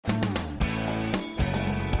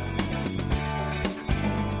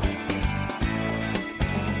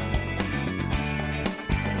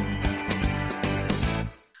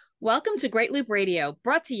Welcome to Great Loop Radio,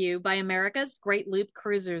 brought to you by America's Great Loop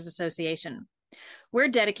Cruisers Association. We're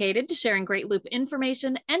dedicated to sharing Great Loop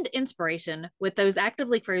information and inspiration with those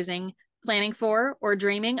actively cruising, planning for, or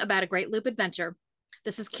dreaming about a Great Loop adventure.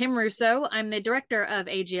 This is Kim Russo. I'm the director of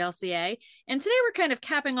AGLCA, and today we're kind of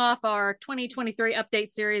capping off our 2023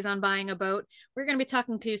 update series on buying a boat. We're going to be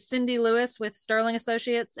talking to Cindy Lewis with Sterling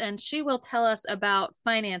Associates, and she will tell us about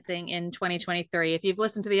financing in 2023. If you've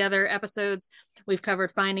listened to the other episodes, we've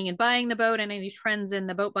covered finding and buying the boat and any trends in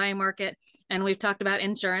the boat buying market, and we've talked about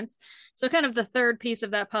insurance. So kind of the third piece of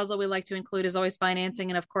that puzzle we like to include is always financing.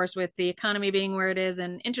 And of course, with the economy being where it is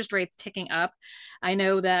and interest rates ticking up, I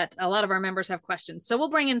know that a lot of our members have questions. So we'll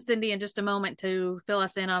bring in Cindy in just a moment to fill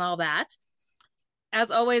us in on all that. As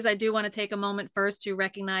always, I do want to take a moment first to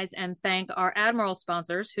recognize and thank our Admiral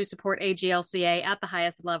sponsors who support AGLCA at the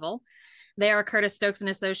highest level. They are Curtis Stokes and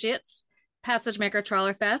Associates, Passage Maker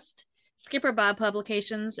Trawler Fest, Skipper Bob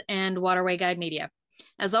Publications, and Waterway Guide Media.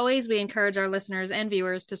 As always, we encourage our listeners and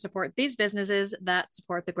viewers to support these businesses that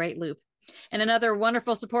support the Great Loop. And another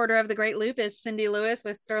wonderful supporter of the Great Loop is Cindy Lewis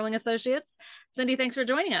with Sterling Associates. Cindy, thanks for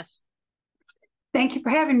joining us. Thank you for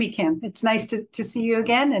having me, Kim. It's nice to see you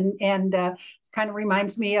again. And it kind of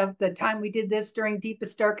reminds me of the time we did this during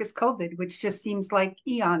deepest, darkest COVID, which just seems like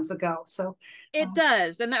eons ago. So it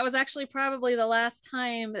does. And that was actually probably the last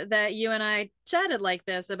time that you and I chatted like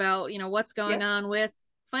this about, what's going on with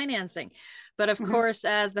financing. But of course,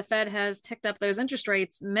 as the Fed has ticked up those interest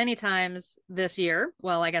rates many times this year,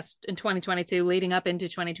 well, I guess in 2022, leading up into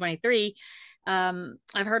 2023,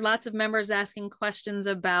 I've heard lots of members asking questions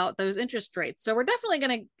about those interest rates. So we're definitely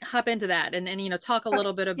going to hop into that and talk a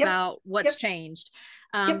little bit about what's changed.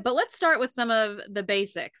 But let's start with some of the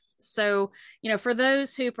basics. So, for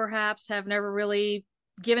those who perhaps have never really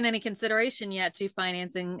given any consideration yet to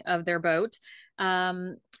financing of their boat,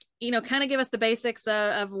 kind of give us the basics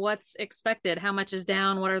of what's expected, how much is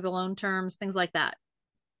down, what are the loan terms, things like that.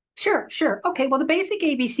 Sure. Okay, well, the basic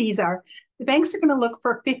ABCs are the banks are going to look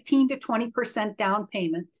for 15 to 20% down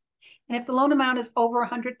payment. And if the loan amount is over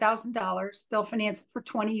 $100,000, they'll finance it for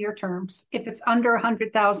 20-year terms. If it's under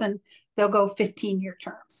 $100,000, they'll go 15-year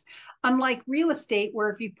terms. Unlike real estate, where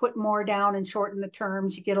if you put more down and shorten the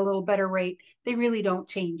terms, you get a little better rate, they really don't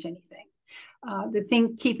change anything. The thing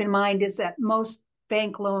to keep in mind is that most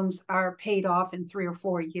bank loans are paid off in 3 or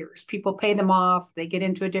 4 years. People pay them off, they get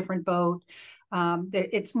into a different boat.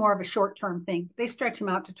 It's more of a short-term thing. They stretch them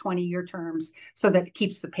out to 20-year terms so that it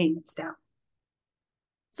keeps the payments down.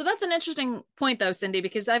 So that's an interesting point, though, Cindy,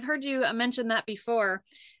 because I've heard you mention that before,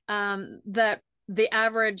 that the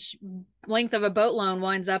average length of a boat loan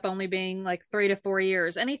winds up only being like 3 to 4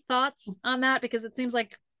 years. Any thoughts on that? Because it seems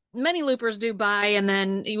like many loopers do buy and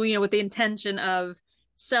then, with the intention of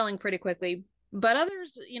selling pretty quickly, but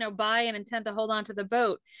others, buy and intend to hold on to the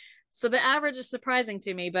boat. So the average is surprising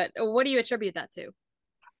to me, but what do you attribute that to?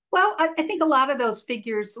 Well, I think a lot of those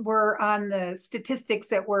figures were on the statistics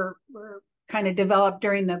that were kind of developed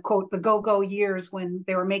during the quote, the go-go years when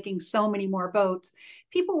they were making so many more boats.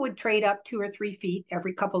 People would trade up 2 or 3 feet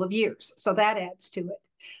every couple of years. So that adds to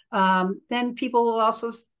it. Then people will also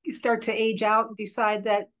start to age out and decide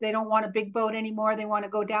that they don't want a big boat anymore. They want to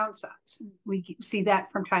go downsize. We see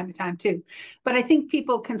that from time to time too. But I think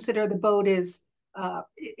people consider the boat is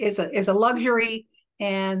a luxury,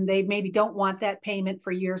 and they maybe don't want that payment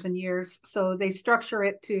for years and years. So they structure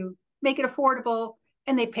it to make it affordable,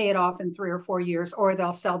 and they pay it off in 3 or 4 years, or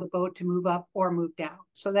they'll sell the boat to move up or move down.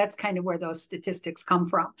 So that's kind of where those statistics come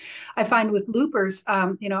from. I find with loopers,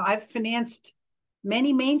 I've financed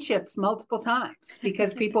many main ships multiple times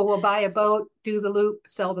because people will buy a boat, do the loop,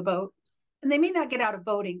 sell the boat. And they may not get out of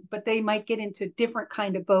boating, but they might get into a different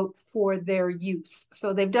kind of boat for their use.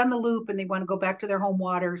 So they've done the loop and they want to go back to their home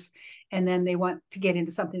waters, and then they want to get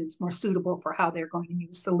into something that's more suitable for how they're going to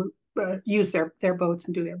use the loop, use their boats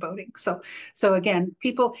and do their boating. So again,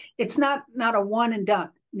 people, it's not a one and done.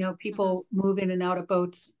 People move in and out of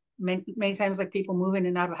boats many times, like people move in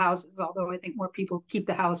and out of houses. Although I think more people keep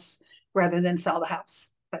the house rather than sell the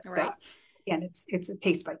house. But again, it's a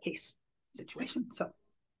case by case situation.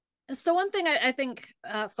 So one thing I think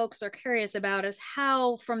folks are curious about is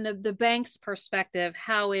how, from the bank's perspective,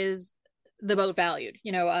 how is the boat valued?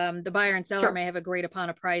 The buyer and seller may have agreed upon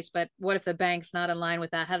a price, but what if the bank's not in line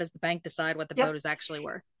with that? How does the bank decide what the boat is actually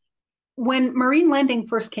worth? When marine lending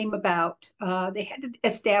first came about, they had to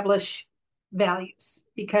establish values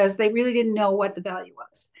because they really didn't know what the value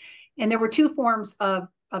was. And there were 2 forms of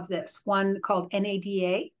this. One called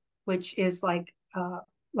NADA, which is like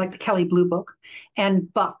the Kelley Blue Book,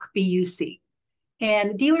 and Buck, BUC.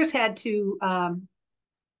 And dealers had to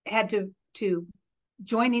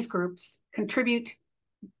join these groups, contribute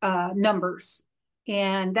numbers.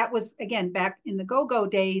 And that was, again, back in the go-go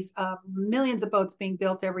days, millions of boats being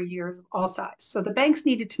built every year of all size. So the banks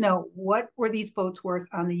needed to know what were these boats worth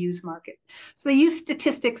on the used market. So they used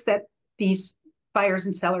statistics that these buyers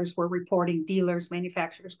and sellers were reporting, dealers,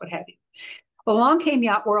 manufacturers, what have you. Well, along came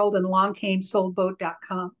Yacht World and along came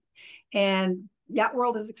soldboat.com. And Yacht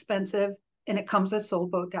World is expensive and it comes with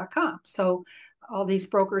soldboat.com. So all these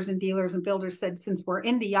brokers and dealers and builders said, since we're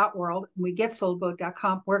into Yacht World and we get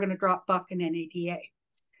soldboat.com, we're going to drop Buck and NADA.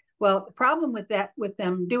 Well, the problem with that, with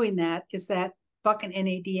them doing that, is that Buck and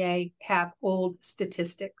NADA have old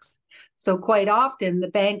statistics. So quite often the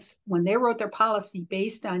banks, when they wrote their policy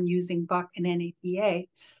based on using Buck and NADA,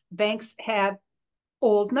 banks have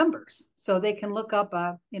old numbers. So they can look up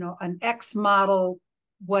an X model,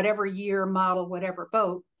 whatever year model, whatever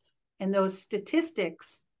boat. And those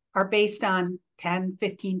statistics are based on 10,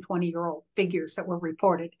 15, 20-year-old figures that were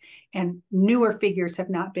reported, and newer figures have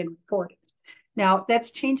not been reported. Now, that's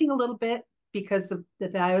changing a little bit because the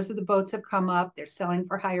values of the boats have come up. They're selling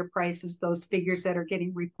for higher prices. Those figures that are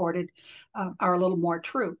getting reported are a little more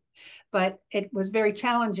true. But it was very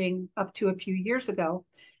challenging up to a few years ago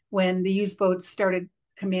when the used boats started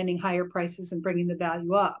commanding higher prices and bringing the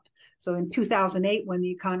value up. So in 2008, when the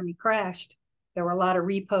economy crashed, there were a lot of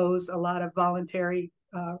repos, a lot of voluntary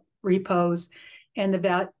repos, and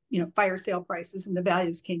fire sale prices and the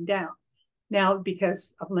values came down. Now,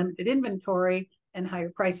 because of limited inventory and higher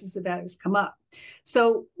prices, the values come up.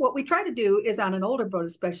 So what we try to do is, on an older boat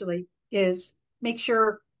especially, is make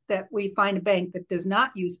sure that we find a bank that does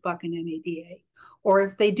not use Buck and NADA, or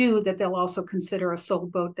if they do, that they'll also consider a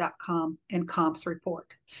soldboat.com and comps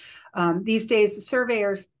report. These days, the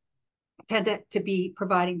surveyors tend to be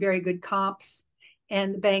providing very good comps,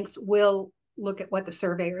 and the banks will look at what the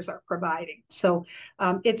surveyors are providing. So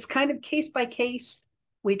it's kind of case by case.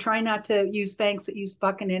 We try not to use banks that use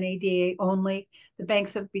Buck and NADA only. The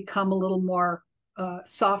banks have become a little more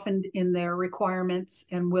softened in their requirements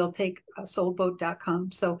and will take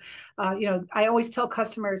soldboat.com. So, I always tell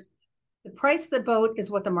customers, the price of the boat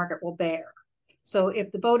is what the market will bear. So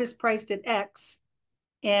if the boat is priced at X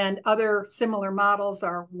and other similar models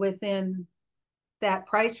are within that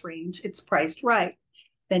price range, it's priced right.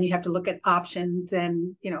 Then you have to look at options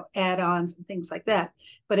and, add-ons and things like that.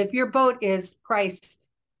 But if your boat is priced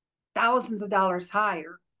thousands of dollars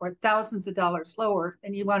higher or thousands of dollars lower,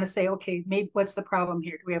 then you want to say, okay, maybe what's the problem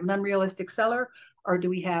here? Do we have an unrealistic seller, or do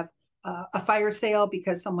we have a fire sale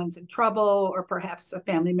because someone's in trouble, or perhaps a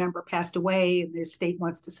family member passed away and the estate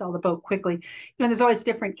wants to sell the boat quickly? There's always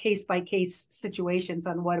different case by case situations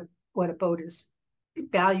on what a boat's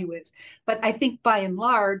value is. But I think by and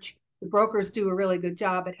large, the brokers do a really good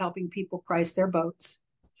job at helping people price their boats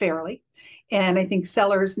fairly. And I think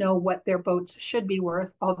sellers know what their boats should be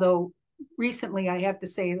worth, although recently I have to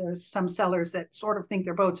say there's some sellers that sort of think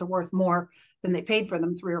their boats are worth more than they paid for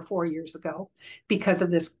them 3 or 4 years ago because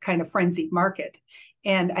of this kind of frenzied market.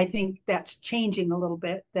 And I think that's changing a little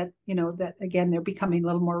bit, that again, they're becoming a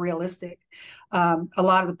little more realistic. A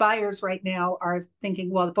lot of the buyers right now are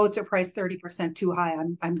thinking, well, the boats are priced 30% too high.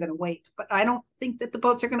 I'm going to wait. But I don't think that the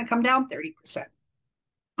boats are going to come down 30%.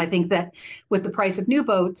 I think that with the price of new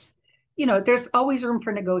boats, there's always room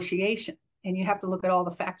for negotiation, and you have to look at all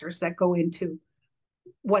the factors that go into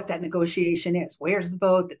what that negotiation is. Where's the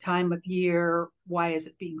boat, the time of year, why is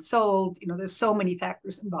it being sold? There's so many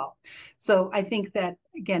factors involved. So I think that,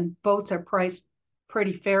 again, boats are priced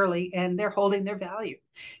pretty fairly and they're holding their value,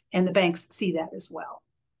 and the banks see that as well.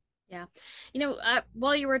 Yeah.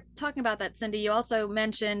 While you were talking about that, Cindy, you also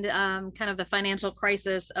mentioned kind of the financial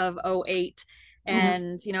crisis of 08.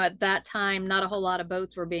 And, at that time, not a whole lot of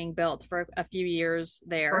boats were being built for a few years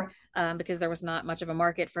there, because there was not much of a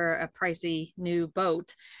market for a pricey new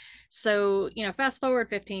boat. So, fast forward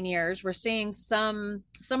 15 years, we're seeing some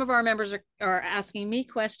of our members are asking me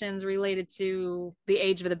questions related to the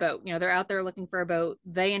age of the boat. They're out there looking for a boat.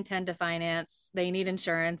 They intend to finance. They need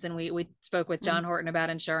insurance. And we spoke with John Horton about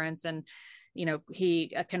insurance. And,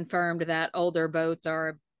 he confirmed that older boats are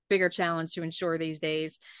a bigger challenge to insure these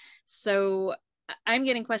days. So I'm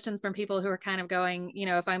getting questions from people who are kind of going,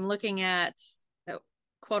 if I'm looking at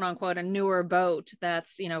quote unquote a newer boat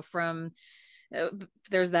that's, from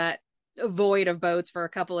there's that void of boats for a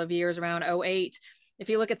couple of years around 08. If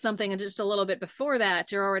you look at something just a little bit before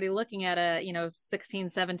that, you're already looking at a, 16,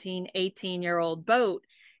 17, 18-year-old boat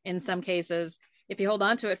in some cases. If you hold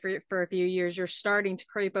on to it for a few years, you're starting to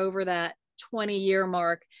creep over that 20-year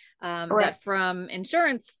mark. That from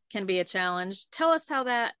insurance can be a challenge. Tell us how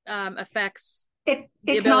that affects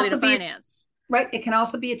the ability to finance. Right. It can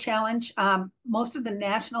also be a challenge. Most of the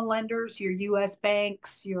national lenders, your U.S.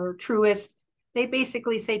 banks, your Truist, they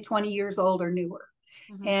basically say 20 years old or newer.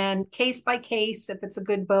 Mm-hmm. And case by case, if it's a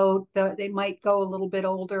good boat, they might go a little bit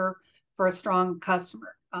older for a strong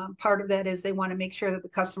customer. Part of that is they want to make sure that the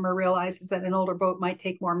customer realizes that an older boat might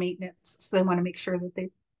take more maintenance. So they want to make sure that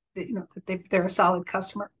they're a solid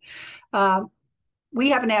customer. We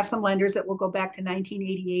happen to have some lenders that will go back to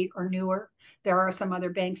 1988 or newer. There are some other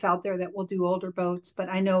banks out there that will do older boats, but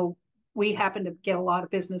I know we happen to get a lot of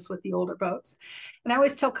business with the older boats. And I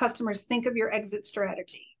always tell customers, think of your exit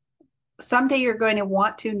strategy. Someday you're going to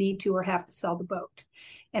want to, need to, or have to sell the boat.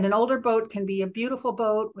 And an older boat can be a beautiful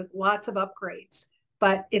boat with lots of upgrades,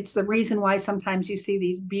 but it's the reason why sometimes you see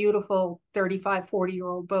these beautiful 35,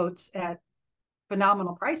 40-year-old boats at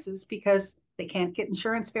phenomenal prices, because they can't get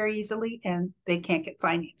insurance very easily and they can't get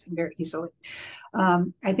financing very easily.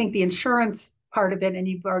 I think the insurance part of it, and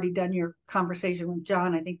you've already done your conversation with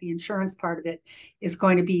John, I think the insurance part of it is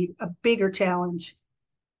going to be a bigger challenge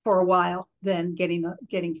for a while than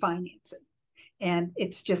getting financing. And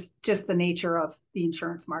it's just the nature of the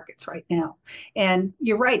insurance markets right now. And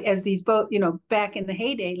you're right, as these boats, back in the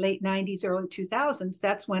heyday, late 90s, early 2000s,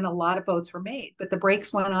 that's when a lot of boats were made. But the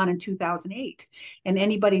brakes went on in 2008. And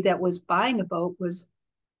anybody that was buying a boat was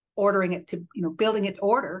ordering it to, building it to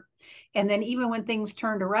order. And then even when things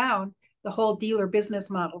turned around, the whole dealer business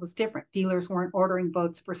model was different. Dealers weren't ordering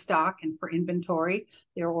boats for stock and for inventory.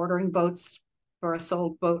 They were ordering boats for a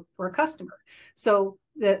sold boat for a customer. So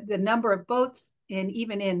the number of boats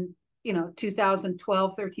even in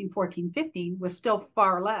 2012, 13, 14, 15 was still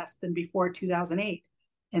far less than before 2008.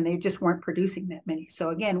 And they just weren't producing that many. So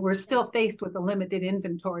again, we're still faced with a limited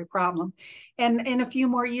inventory problem. And in a few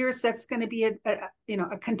more years, that's going to be a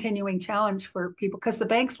continuing challenge for people, because the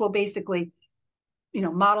banks will basically,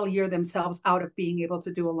 model year themselves out of being able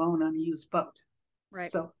to do a loan on a used boat.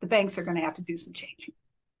 Right. So the banks are going to have to do some changing.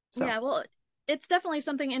 So. Yeah, well, it's definitely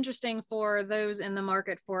something interesting for those in the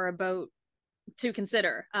market for a boat to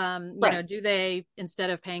consider. Right. Do they,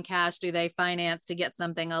 instead of paying cash, do they finance to get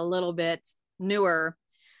something a little bit newer?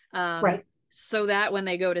 Right. So that when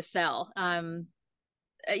they go to sell, all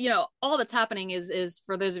that's happening is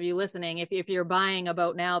for those of you listening, if you're buying a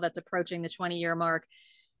boat now that's approaching the 20-year mark,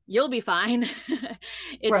 you'll be fine.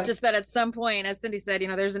 It's right. just that at some point, as Cindy said,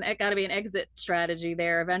 there's got to be an exit strategy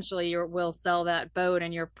there. Eventually you will sell that boat,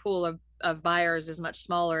 and your pool of buyers is much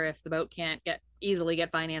smaller if the boat can't easily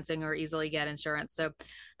get financing or easily get insurance. So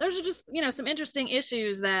those are just, some interesting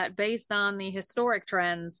issues that, based on the historic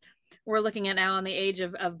trends we're looking at now on the age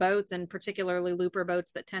of boats, and particularly looper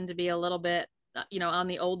boats that tend to be a little bit, on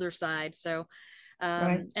the older side. So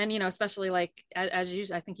right. and especially like as you,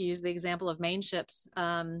 I think you used the example of main ships,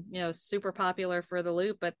 super popular for the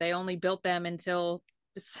loop, but they only built them until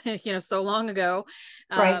so long ago.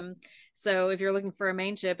 Right. So if you're looking for a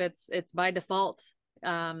main ship, it's by default,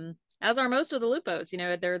 as are most of the loop boats.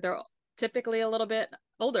 They're typically a little bit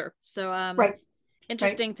older. So right.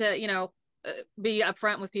 interesting to be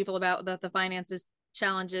upfront with people about the finances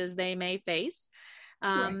challenges they may face.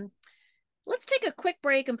 Right. Let's take a quick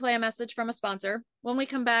break and play a message from a sponsor. When we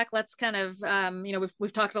come back, let's kind of,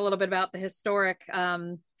 we've talked a little bit about the historic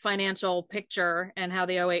financial picture and how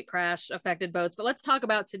the '08 crash affected boats, but let's talk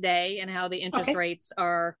about today and how the interest rates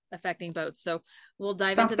are affecting boats. So we'll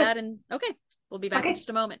dive into that. And we'll be back in just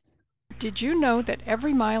a moment. Did you know that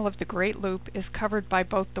every mile of the Great Loop is covered by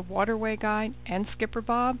both the Waterway Guide and Skipper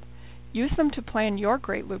Bob? Use them to plan your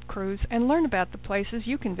Great Loop cruise and learn about the places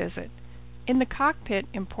you can visit. In the cockpit,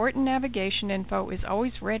 important navigation info is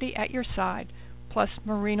always ready at your side, plus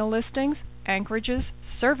marina listings, anchorages,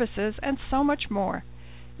 services, and so much more.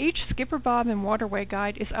 Each Skipper Bob and Waterway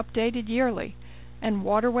Guide is updated yearly, and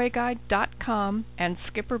waterwayguide.com and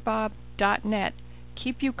skipperbob.net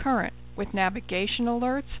keep you current with navigation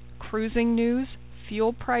alerts, cruising news,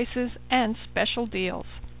 fuel prices, and special deals.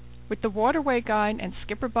 With the Waterway Guide and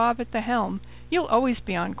Skipper Bob at the helm, you'll always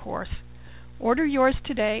be on course. Order yours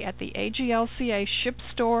today at the AGLCA ship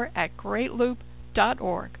store at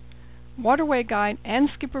greatloop.org. Waterway Guide and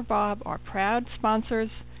Skipper Bob are proud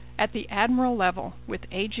sponsors at the Admiral level with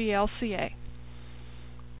AGLCA.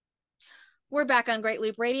 We're back on Great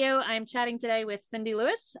Loop Radio. I'm chatting today with Cindy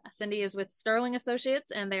Lewis. Cindy is with Sterling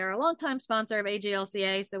Associates, and they are a longtime sponsor of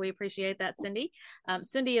AGLCA, so we appreciate that, Cindy.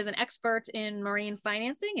 Cindy is an expert in marine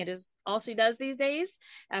financing. It is all she does these days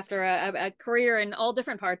after a career in all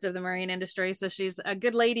different parts of the marine industry, so she's a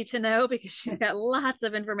good lady to know because she's got lots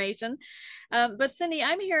of information. But Cindy,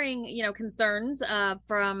 I'm hearing, concerns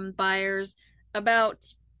from buyers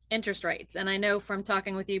about interest rates. And I know from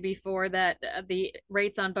talking with you before that the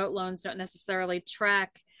rates on boat loans don't necessarily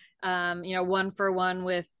track, one for one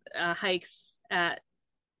with hikes at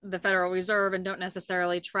the Federal Reserve and don't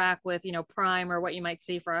necessarily track with, prime or what you might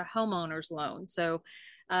see for a homeowner's loan. So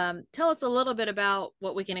tell us a little bit about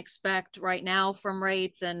what we can expect right now from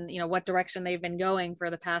rates and, what direction they've been going for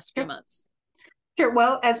the past few months. Sure.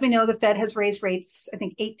 Well, as we know, the Fed has raised rates, I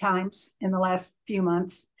think, 8 times in the last few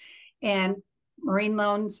months. And marine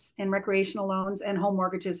loans and recreational loans and home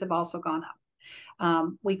mortgages have also gone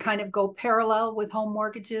up. We kind of go parallel with home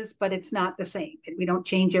mortgages, but it's not the same. We don't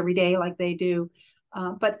change every day like they do.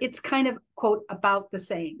 But it's kind of, quote, about the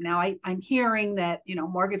same. Now, I'm hearing that,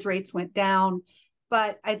 mortgage rates went down,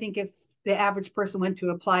 but I think if the average person went to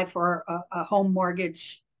apply for a home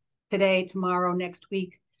mortgage today, tomorrow, next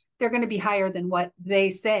week, they're going to be higher than what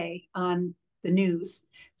they say on the news.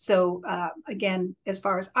 So again, as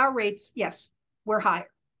far as our rates, yes, we're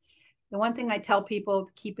higher. The one thing I tell people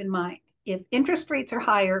to keep in mind, if interest rates are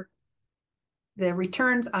higher, the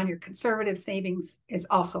returns on your conservative savings is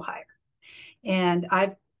also higher. And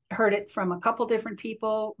I've heard it from a couple different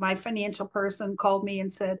people. My financial person called me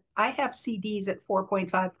and said, I have CDs at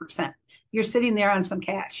 4.5%. You're sitting there on some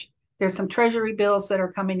cash. There's some treasury bills that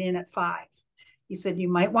are coming in at 5%. He said, you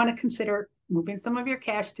might want to consider moving some of your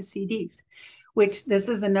cash to CDs, which this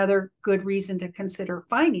is another good reason to consider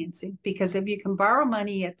financing, because if you can borrow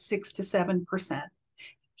money at 6 to 7%,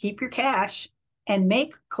 keep your cash and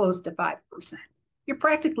make close to 5%, you're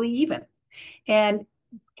practically even. And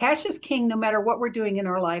cash is king no matter what we're doing in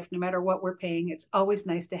our life, no matter what we're paying. It's always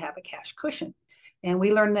nice to have a cash cushion. And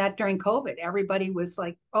we learned that during COVID. Everybody was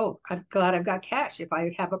like, oh, I'm glad I've got cash. If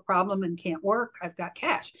I have a problem and can't work, I've got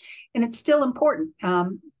cash. And it's still important.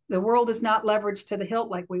 The world is not leveraged to the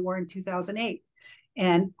hilt like we were in 2008.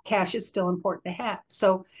 And cash is still important to have.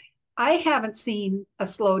 So I haven't seen a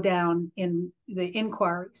slowdown in the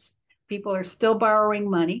inquiries. People are still borrowing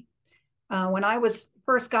money. When I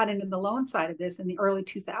first got into the loan side of this in the early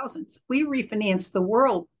 2000s, we refinanced the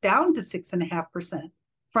world down to 6.5%.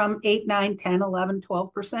 From 8, 9, 10, 11,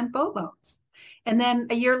 12% boat loans. And then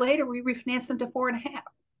a year later, we refinanced them to 4.5.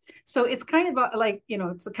 So it's kind of like,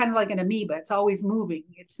 it's kind of like an amoeba. It's always moving.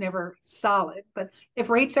 It's never solid. But if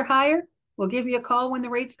rates are higher, we'll give you a call when the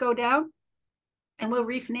rates go down and we'll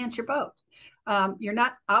refinance your boat. You're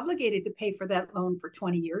not obligated to pay for that loan for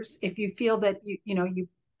 20 years. If you feel that you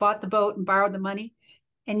bought the boat and borrowed the money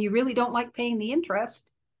and you really don't like paying the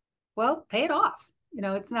interest, well, pay it off.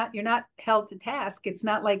 You're not held to task. It's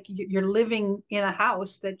not like you're living in a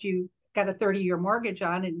house that you got a 30-year mortgage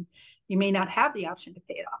on and you may not have the option to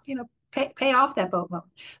pay it off. Pay off that boat loan.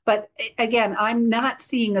 But again, I'm not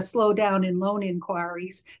seeing a slowdown in loan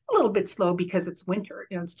inquiries. A little bit slow because it's winter.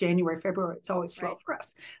 It's January, February. It's always slow for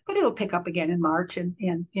us. But it'll pick up again in March, and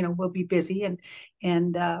we'll be busy.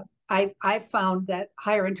 And I've found that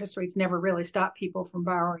higher interest rates never really stop people from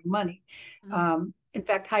borrowing money. Mm-hmm. In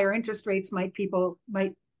fact, higher interest rates might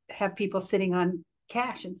have people sitting on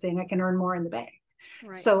cash and saying, I can earn more in the bank.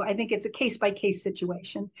 Right. So I think it's a case by case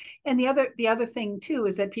situation. And the other thing too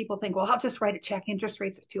is that people think, well, I'll just write a check. Interest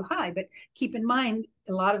rates are too high. But keep in mind,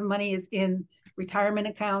 a lot of money is in retirement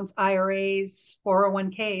accounts, IRAs,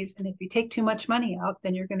 401ks. And if you take too much money out,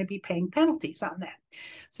 then you're going to be paying penalties on that.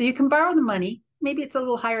 So you can borrow the money. Maybe it's a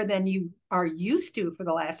little higher than you are used to for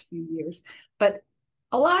the last few years. But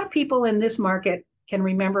a lot of people in this market can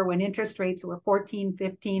remember when interest rates were 14,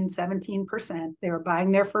 15, 17%. They were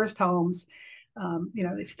buying their first homes.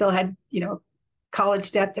 They still had,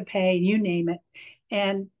 college debt to pay, you name it.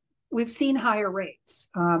 And we've seen higher rates.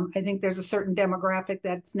 I think there's a certain demographic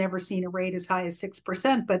that's never seen a rate as high as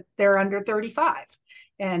 6%, but they're under 35.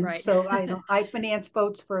 And right. So I finance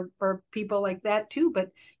boats for people like that too,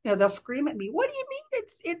 but they'll scream at me, what do you mean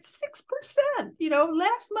it's 6%?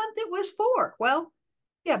 Last month it was 4%. Well,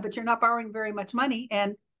 yeah, but you're not borrowing very much money,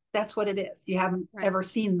 and that's what it is. You haven't ever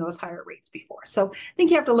seen those higher rates before. So I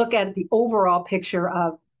think you have to look at the overall picture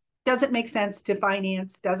of, does it make sense to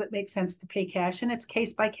finance? Does it make sense to pay cash? And it's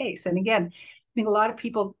case by case. And again, I think a lot of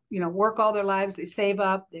people, work all their lives, they save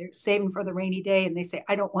up, they're saving for the rainy day, and they say,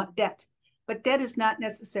 I don't want debt. But debt is not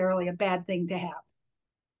necessarily a bad thing to have,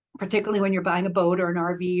 particularly when you're buying a boat or an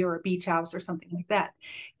RV or a beach house or something like that.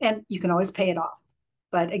 And you can always pay it off.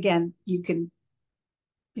 But again, you can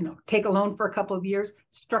take a loan for a couple of years,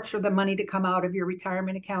 structure the money to come out of your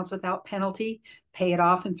retirement accounts without penalty, pay it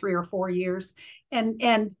off in 3 or 4 years, and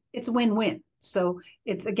it's win-win. So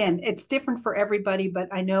it's different for everybody, but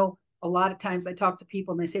I know a lot of times I talk to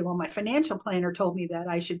people and they say, well, my financial planner told me that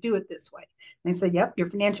I should do it this way. And I say, yep, your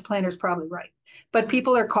financial planner is probably right. But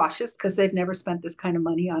people are cautious because they've never spent this kind of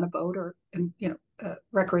money on a boat or,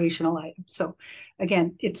 recreational items. So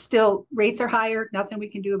again, it's still, rates are higher, nothing we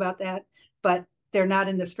can do about that, but they're not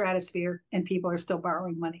in the stratosphere and people are still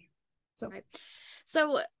borrowing money. So. Right.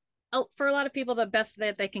 So for a lot of people, the best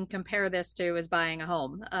that they can compare this to is buying a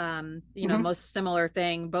home. Most similar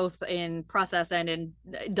thing, both in process and in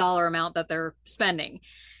dollar amount that they're spending.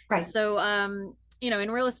 Right. So,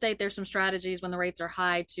 in real estate, there's some strategies when the rates are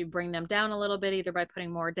high to bring them down a little bit, either by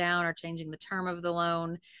putting more down or changing the term of the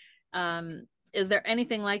loan. Is there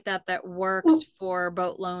anything like that that works for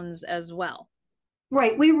boat loans as well?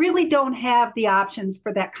 Right. We really don't have the options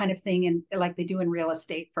for that kind of thing like they do in real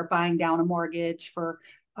estate for buying down a mortgage, for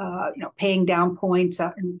paying down points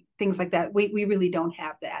and things like that. We really don't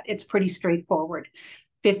have that. It's pretty straightforward.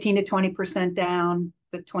 15 to 20% down,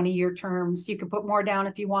 the 20-year terms. You can put more down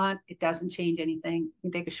if you want. It doesn't change anything.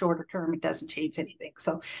 You take a shorter term, it doesn't change anything.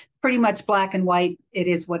 So pretty much black and white, it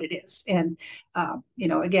is what it is. And,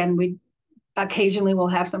 again, we occasionally we'll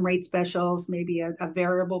have some rate specials, maybe a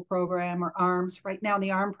variable program or ARMs. Right now,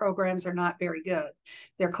 the ARM programs are not very good.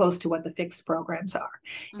 They're close to what the fixed programs are.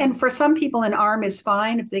 Mm-hmm. And for some people, an ARM is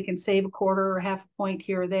fine. If they can save a quarter or half a point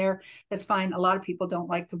here or there, that's fine. A lot of people don't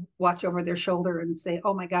like to watch over their shoulder and say,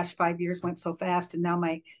 oh my gosh, 5 years went so fast and now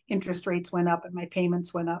my interest rates went up and my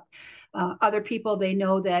payments went up. Other people, they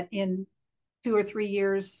know that in 2 or 3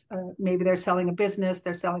 years, maybe they're selling a business,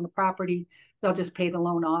 they're selling a property, they'll just pay the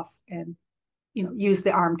loan off and use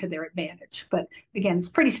the ARM to their advantage. But again, it's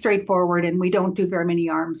pretty straightforward, and we don't do very many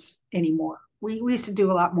ARMs anymore. We used to do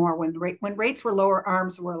a lot more when rates were lower,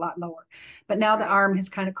 ARMs were a lot lower. But now the ARM has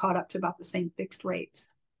kind of caught up to about the same fixed rates.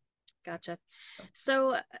 Gotcha.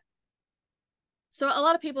 So a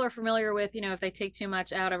lot of people are familiar with, if they take too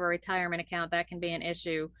much out of a retirement account, that can be an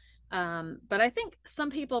issue. But I think some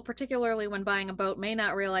people, particularly when buying a boat, may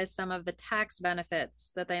not realize some of the tax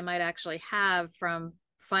benefits that they might actually have from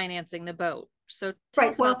financing the boat. So tell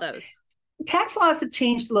us about those. Tax laws have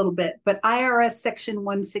changed a little bit, but IRS Section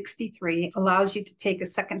 163 allows you to take a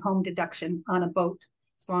second home deduction on a boat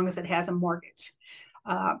as long as it has a mortgage.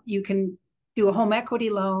 You can do a home equity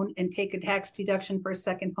loan and take a tax deduction for a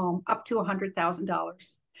second home up to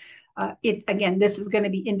 $100,000. Again, this is going to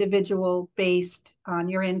be individual based on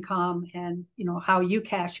your income and how you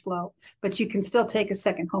cash flow, but you can still take a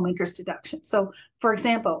second home interest deduction. So, for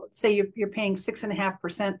example, say you're paying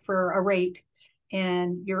 6.5% for a rate,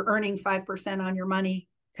 and you're earning 5% on your money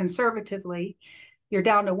conservatively. You're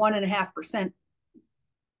down to 1.5%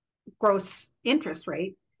 gross interest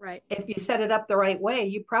rate. Right. If you set it up the right way,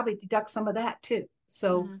 you probably deduct some of that too.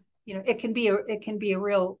 So, it can be a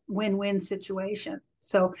real win-win situation.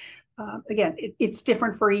 So again, it's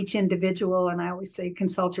different for each individual. And I always say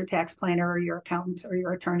consult your tax planner or your accountant or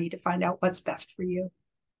your attorney to find out what's best for you.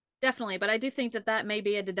 Definitely. But I do think that may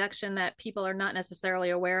be a deduction that people are not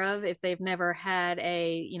necessarily aware of if they've never had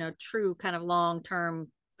a, true kind of long-term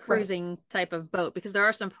cruising type of boat, because there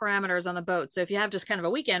are some parameters on the boat. So if you have just kind of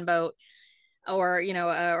a weekend boat or,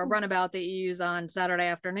 a runabout that you use on Saturday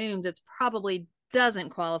afternoons, it's probably doesn't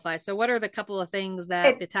qualify. So what are the couple of things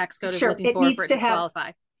that the tax code is looking for it to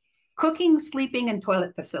qualify? Cooking, sleeping, and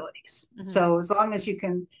toilet facilities. Mm-hmm. So as long as you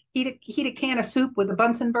can heat a can of soup with a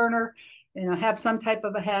Bunsen burner, have some type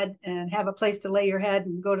of a head and have a place to lay your head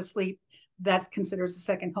and go to sleep, that considers a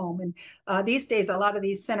second home. And these days, a lot of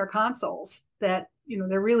these center consoles that,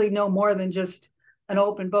 they're really no more than just an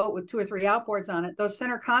open boat with 2 or 3 outboards on it. Those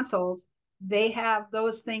center consoles, they have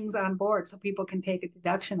those things on board so people can take a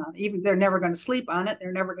deduction on it. Even they're never going to sleep on it.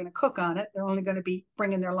 They're never going to cook on it. They're only going to be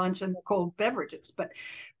bringing their lunch and their cold beverages, but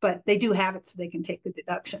they do have it so they can take the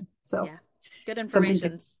deduction. So yeah, good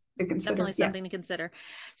information. Definitely something to consider.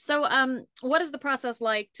 So what is the process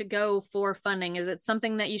like to go for funding? Is it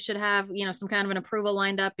something that you should have, some kind of an approval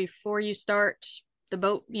lined up before you start the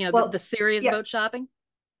boat, the serious boat shopping?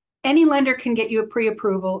 Any lender can get you a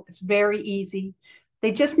pre-approval. It's very easy.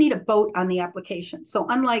 They just need a boat on the application. So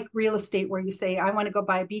unlike real estate where you say, I want to go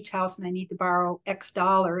buy a beach house and I need to borrow X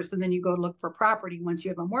dollars, and then you go look for property once you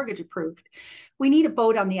have a mortgage approved, we need a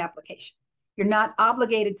boat on the application. You're not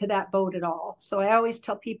obligated to that boat at all. So I always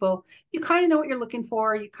tell people, you kind of know what you're looking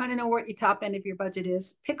for. You kind of know what your top end of your budget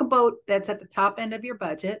is. Pick a boat that's at the top end of your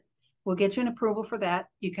budget. We'll get you an approval for that.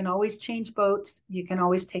 You can always change boats. You can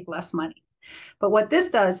always take less money. But what this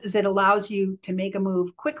does is it allows you to make a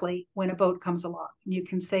move quickly when a boat comes along. You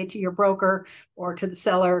can say to your broker or to the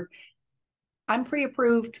seller, I'm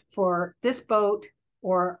pre-approved for this boat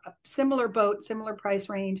or a similar boat, similar price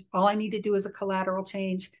range. All I need to do is a collateral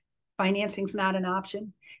change. Financing's not an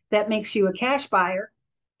option. That makes you a cash buyer.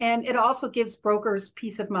 And it also gives brokers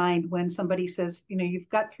peace of mind when somebody says, you've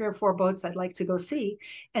got 3 or 4 boats I'd like to go see.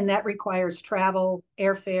 And that requires travel,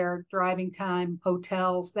 airfare, driving time,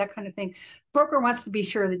 hotels, that kind of thing. Broker wants to be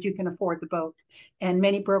sure that you can afford the boat. And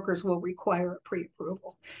many brokers will require a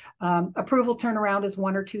pre-approval. Approval turnaround is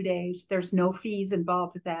 1 or 2 days. There's no fees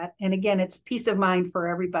involved with that. And again, it's peace of mind for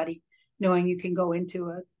everybody, knowing you can go into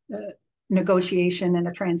a negotiation and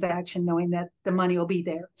a transaction knowing that the money will be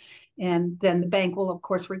there. And then the bank will, of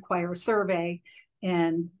course, require a survey,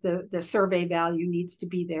 and the survey value needs to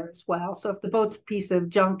be there as well. So if the boat's a piece of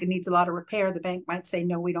junk and needs a lot of repair, the bank might say,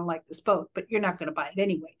 no, we don't like this boat, but you're not going to buy it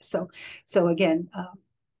anyway. So again,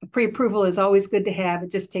 pre-approval is always good to have. It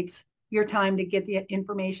just takes your time to get the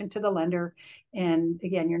information to the lender. And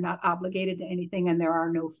again, you're not obligated to anything, and there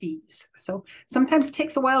are no fees. So sometimes it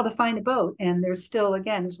takes a while to find a boat, and there's still,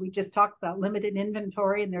 again, as we just talked about, limited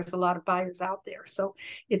inventory, and there's a lot of buyers out there. So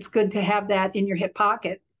it's good to have that in your hip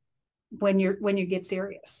pocket when you get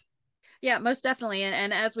serious. Yeah, most definitely.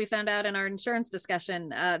 And as we found out in our insurance discussion,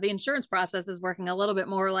 the insurance process is working a little bit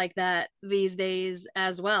more like that these days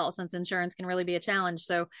as well, since insurance can really be a challenge.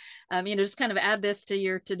 So, just kind of add this to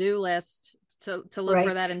your to-do list to look Right.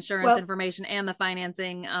 for that insurance information and the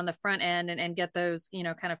financing on the front end, and get those,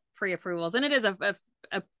 kind of pre-approvals. And it is a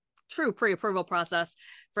true pre-approval process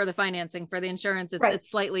for the financing. For the insurance, it's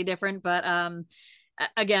slightly different, but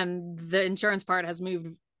again, the insurance part has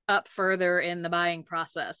moved up further in the buying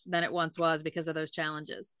process than it once was because of those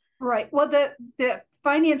challenges. Right. Well, the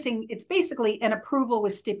financing, it's basically an approval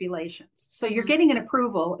with stipulations. So you're getting an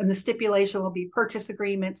approval, and the stipulation will be purchase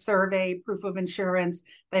agreement, survey, proof of insurance.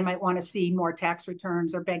 They might want to see more tax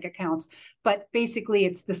returns or bank accounts, but basically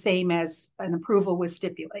it's the same as an approval with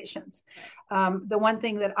stipulations. The one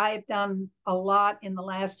thing that I've done a lot in the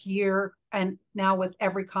last year, and now with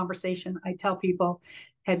every conversation, I tell people,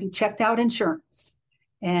 have you checked out insurance?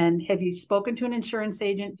 And have you spoken to an insurance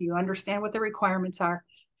agent? Do you understand what the requirements are?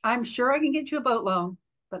 I'm sure I can get you a boat loan,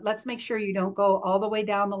 but let's make sure you don't go all the way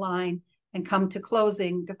down the line and come to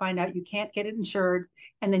closing to find out you can't get it insured,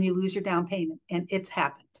 and then you lose your down payment. And it's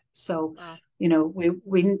happened. So,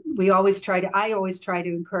 we always I always try to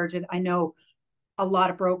encourage it. I know a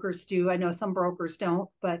lot of brokers do. I know some brokers don't,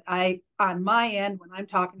 but on my end, when I'm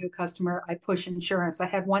talking to a customer, I push insurance. I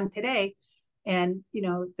had one today, and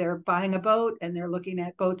they're buying a boat, and they're looking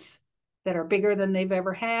at boats that are bigger than they've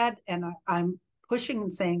ever had, and I'm pushing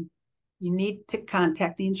and saying, you need to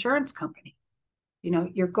contact the insurance company.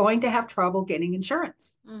 You're going to have trouble getting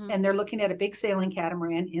insurance. And they're looking at a big sailing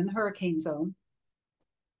catamaran in the hurricane zone,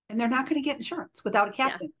 and they're not going to get insurance without a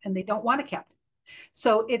captain, and they don't want a captain.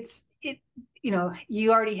 So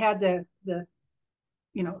you already had the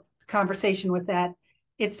conversation with that.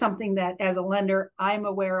 It's something that, as a lender, I'm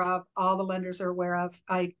aware of, all the lenders are aware of.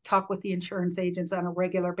 I talk with the insurance agents on a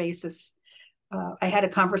regular basis. I had a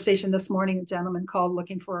conversation this morning. A gentleman called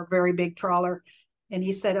looking for a very big trawler, and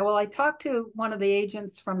he said, well, I talked to one of the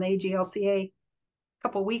agents from the AGLCA a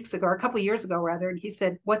couple years ago, and he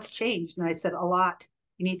said, what's changed? And I said, a lot.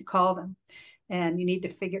 You need to call them, and you need to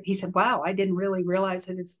figure. He said, wow, I didn't really realize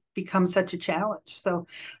it has become such a challenge. So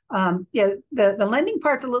the lending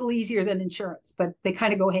part's a little easier than insurance, but they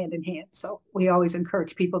kind of go hand in hand. So we always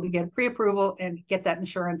encourage people to get a pre-approval and get that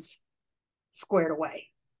insurance squared away.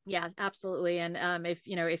 Yeah, absolutely. And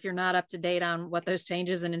if you're not up to date on what those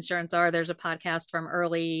changes in insurance are, there's a podcast from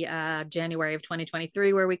early January of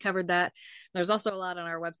 2023 where we covered that. There's also a lot on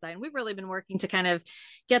our website, and we've really been working to kind of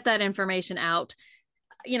get that information out.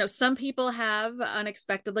 Some people have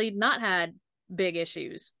unexpectedly not had big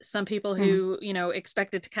issues. Some people who,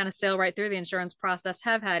 expected to kind of sail right through the insurance process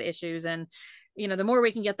have had issues. And, the more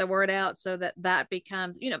we can get the word out so that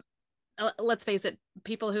becomes, let's face it,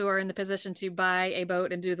 people who are in the position to buy a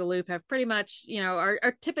boat and do the loop have pretty much,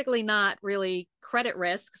 are typically not really credit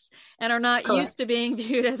risks and are not used to being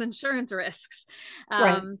viewed as insurance risks.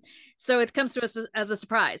 So it comes to us as a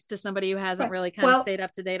surprise to somebody who hasn't really kind of stayed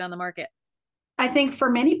up to date on the market. I think for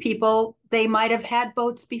many people, they might have had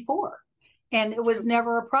boats before, and it was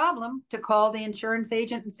never a problem to call the insurance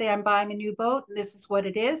agent and say, I'm buying a new boat, and this is what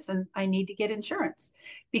it is, and I need to get insurance.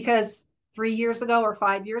 Because 3 years ago or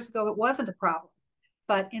 5 years ago, it wasn't a problem.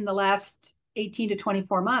 But in the last 18 to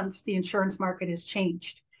 24 months, the insurance market has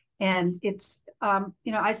changed. And it's,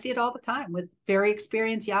 I see it all the time with very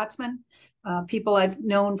experienced yachtsmen, people I've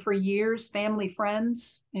known for years, family,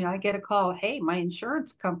 friends. I get a call, hey, my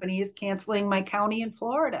insurance company is canceling my county in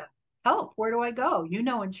Florida. Help, where do I go?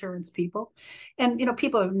 Insurance people. And,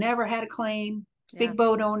 people have never had a claim, big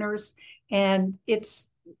boat owners. And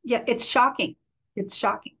it's shocking. It's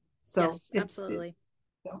shocking. So yes, absolutely.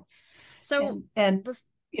 So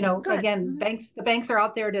Go ahead. Again, the banks are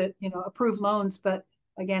out there to, approve loans. But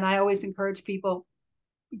again, I always encourage people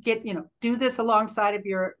do this alongside of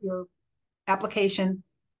your application.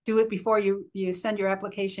 Do it before you send your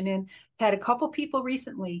application in. I've had a couple people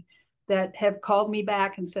recently that have called me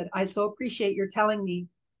back and said, I so appreciate your telling me,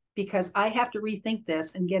 because I have to rethink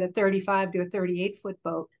this and get a 35 to a 38-foot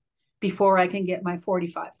boat before I can get my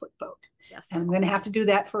 45-foot boat. Yes. And I'm going to have to do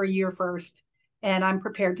that for a year first. And I'm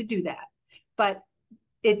prepared to do that. But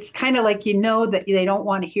it's kind of like, that they don't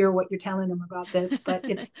want to hear what you're telling them about this, but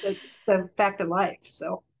it's the fact of life.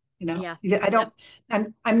 So, Yeah.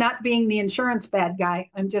 I'm not being the insurance bad guy.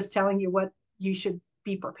 I'm just telling you what you should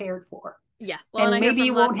be prepared for. Yeah. Well, and maybe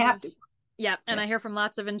you won't have to. Yeah. And I hear from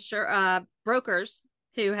lots of brokers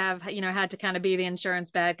who have, had to kind of be the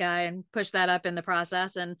insurance bad guy and push that up in the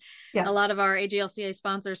process. And a lot of our AGLCA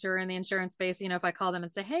sponsors who are in the insurance space, if I call them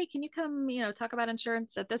and say, hey, can you come, talk about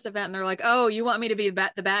insurance at this event? And they're like, oh, you want me to be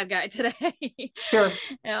the bad guy today? Sure.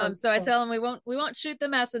 So I tell them we won't shoot the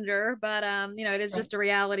messenger, but it is just a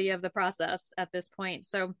reality of the process at this point.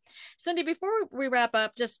 So Cindy, before we wrap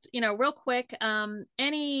up, just, real quick,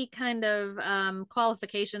 any kind of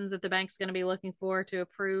qualifications that the bank's going to be looking for to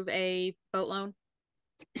approve a boat loan?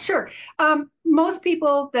 Sure. Most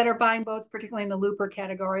people that are buying boats, particularly in the looper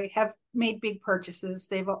category, have made big purchases.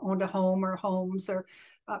 They've owned a home or homes or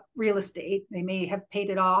real estate. They may have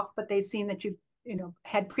paid it off, but they've seen that you've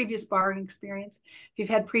had previous borrowing experience. If you've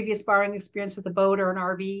had previous borrowing experience with a boat or an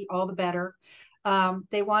RV, all the better.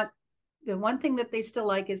 The one thing that they still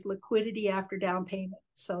like is liquidity after down payment.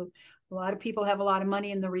 So a lot of people have a lot of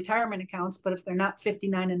money in the retirement accounts, but if they're not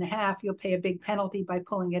 59 and a half, you'll pay a big penalty by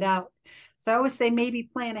pulling it out. So I always say maybe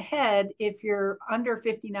plan ahead. If you're under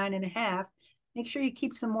 59 and a half, make sure you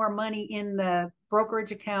keep some more money in the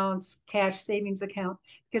brokerage accounts, cash savings account,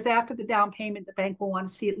 because after the down payment, the bank will want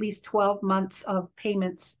to see at least 12 months of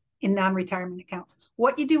payments in non-retirement accounts.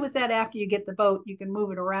 What you do with that after you get the boat, you can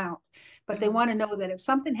move it around. But they want to know that if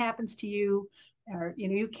something happens to you, or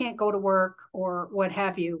you can't go to work or what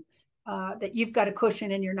have you, that you've got a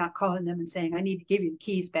cushion and you're not calling them and saying, I need to give you the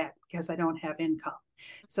keys back because I don't have income.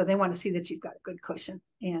 So they want to see that you've got a good cushion.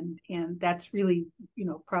 And that's really,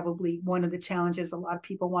 probably one of the challenges. A lot of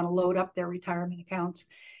people want to load up their retirement accounts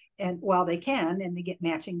and while they can, and they get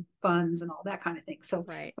matching funds and all that kind of thing. So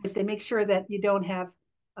I say, make sure that you don't have,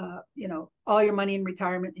 all your money in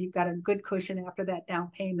retirement, you've got a good cushion after that down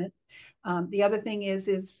payment. The other thing is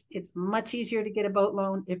it's much easier to get a boat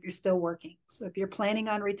loan if you're still working. So if you're planning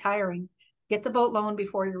on retiring, get the boat loan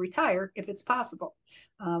before you retire, if it's possible.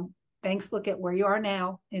 Banks look at where you are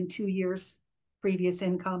now in 2 years previous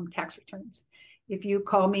income tax returns. If you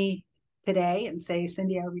call me today and say,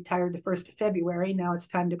 Cindy, I retired the 1st of February, now it's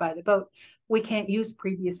time to buy the boat, we can't use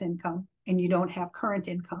previous income and you don't have current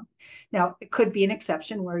income. Now, it could be an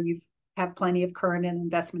exception where you have plenty of current and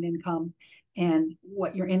investment income, and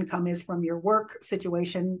what your income is from your work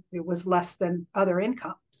situation, it was less than other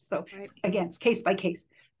income. So again, it's case by case,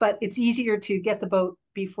 but it's easier to get the boat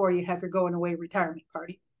before you have your going away retirement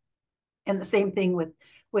party. And the same thing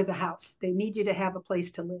with a house. They need you to have a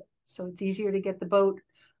place to live. So it's easier to get the boat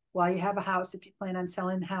while you have a house. If you plan on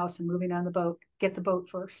selling the house and moving on the boat, get the boat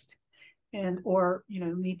first. Or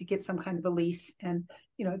need to get some kind of a lease, and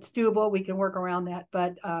it's doable. We can work around that.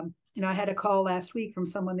 But I had a call last week from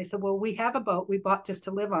someone. They said, well, we have a boat we bought just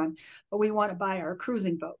to live on, but we want to buy our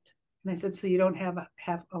cruising boat. And I said, so you don't have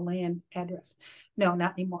a land address? No,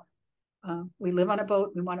 not anymore. We live on a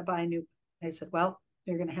boat. We want to buy a new. I said, well,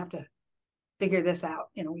 you're going to have to figure this out.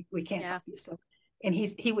 We can't help you. So, and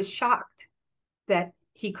he was shocked that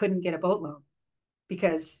he couldn't get a boat loan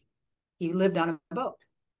because he lived on a boat.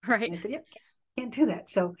 Right. And I said, yep, can't do that.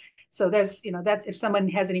 So there's, that's, if someone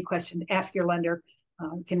has any questions, ask your lender.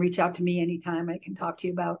 Can reach out to me anytime. I can talk to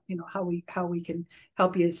you about, how we can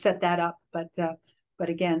help you set that up. But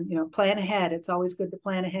again, plan ahead. It's always good to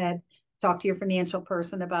plan ahead. Talk to your financial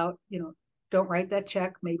person about, don't write that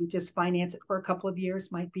check. Maybe just finance it for a couple of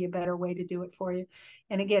years might be a better way to do it for you.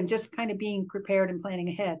 And again, just kind of being prepared and planning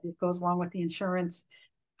ahead. It goes along with the insurance,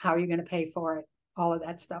 how you're going to pay for it, all of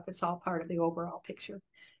that stuff. It's all part of the overall picture.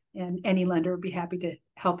 And any lender would be happy to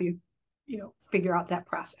help you, figure out that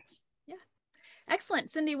process. Yeah.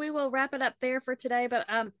 Excellent. Cindy, we will wrap it up there for today, but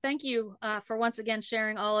thank you for once again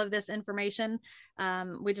sharing all of this information.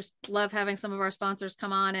 We just love having some of our sponsors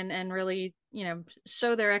come on and really,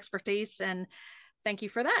 show their expertise, and thank you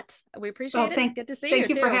for that. We appreciate it. Good to see you. Thank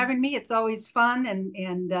you for having me. It's always fun.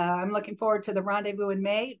 And I'm looking forward to the rendezvous in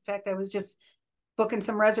May. In fact, I was just booking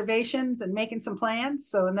some reservations and making some plans.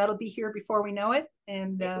 So, and that'll be here before we know it.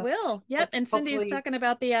 And it will. Yep. And Cindy is talking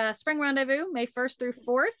about the Spring Rendezvous, May 1st through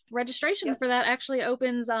 4th. Registration for that actually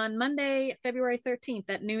opens on Monday, February 13th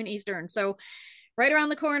at noon Eastern. So right around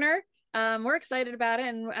the corner. We're excited about it.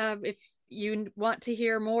 And if you want to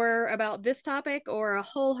hear more about this topic or a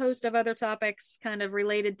whole host of other topics kind of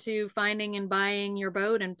related to finding and buying your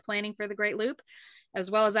boat and planning for the Great Loop, as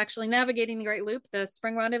well as actually navigating the Great Loop, the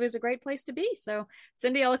Spring Rendezvous is a great place to be. So,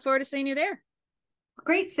 Cindy, I look forward to seeing you there.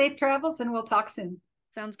 Great. Safe travels, and we'll talk soon.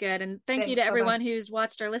 Sounds good. And thanks you to everyone who's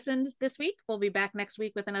watched or listened this week. We'll be back next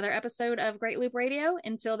week with another episode of Great Loop Radio.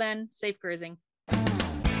 Until then, safe cruising.